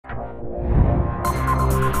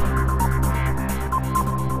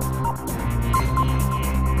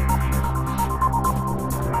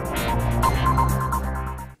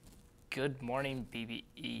morning,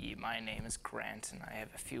 BBE. My name is Grant, and I have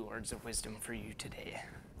a few words of wisdom for you today.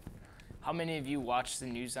 How many of you watch the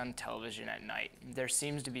news on television at night? There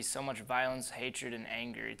seems to be so much violence, hatred, and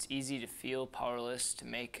anger. It's easy to feel powerless to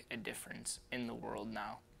make a difference in the world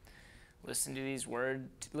now. Listen to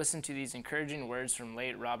these encouraging words from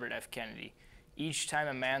late Robert F. Kennedy. Each time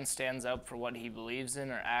a man stands up for what he believes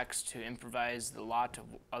in or acts to improvise the lot of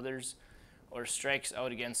others, or strikes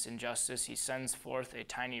out against injustice, he sends forth a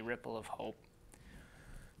tiny ripple of hope.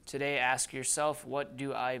 Today, ask yourself, what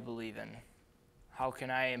do I believe in? How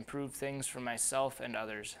can I improve things for myself and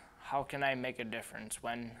others? How can I make a difference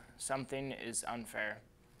when something is unfair?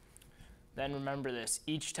 Then remember this,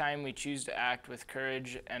 each time we choose to act with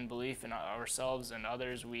courage and belief in ourselves and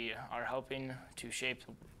others, we are helping to shape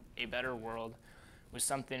a better world. With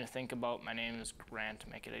something to think about, my name is Grant.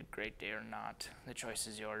 Make it a great day or not. The choice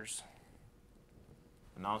is yours.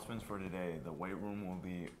 Announcements for today. The weight room will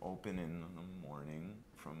be open in the morning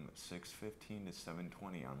from 6:15 to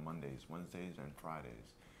 7:20 on Mondays, Wednesdays, and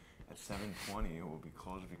Fridays. At 7:20, it will be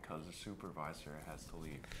closed because the supervisor has to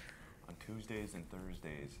leave. On Tuesdays and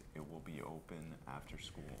Thursdays, it will be open after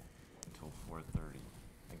school until 4:30.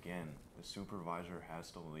 Again, the supervisor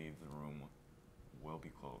has to leave. The room will be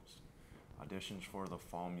closed. Auditions for the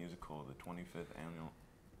fall musical, the 25th annual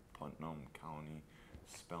Putnam County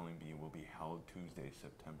Spelling Bee, will be held Tuesday,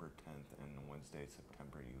 September 10th and Wednesday,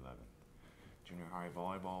 September 11th. Junior high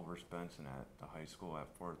volleyball versus Benson at the high school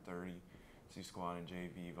at 4:30. C Squad and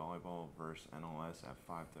JV volleyball versus NLS at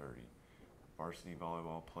 5:30. Varsity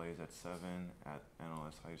volleyball plays at 7 at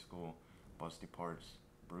NLS High School. Bus departs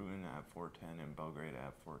Bruton at 4:10 and Belgrade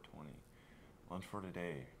at 4:20. Lunch for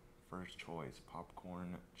today. First choice,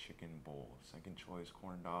 popcorn chicken bowl. Second choice,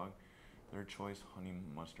 corn dog. Third choice, honey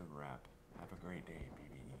mustard wrap. Have a great day,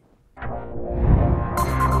 BBE.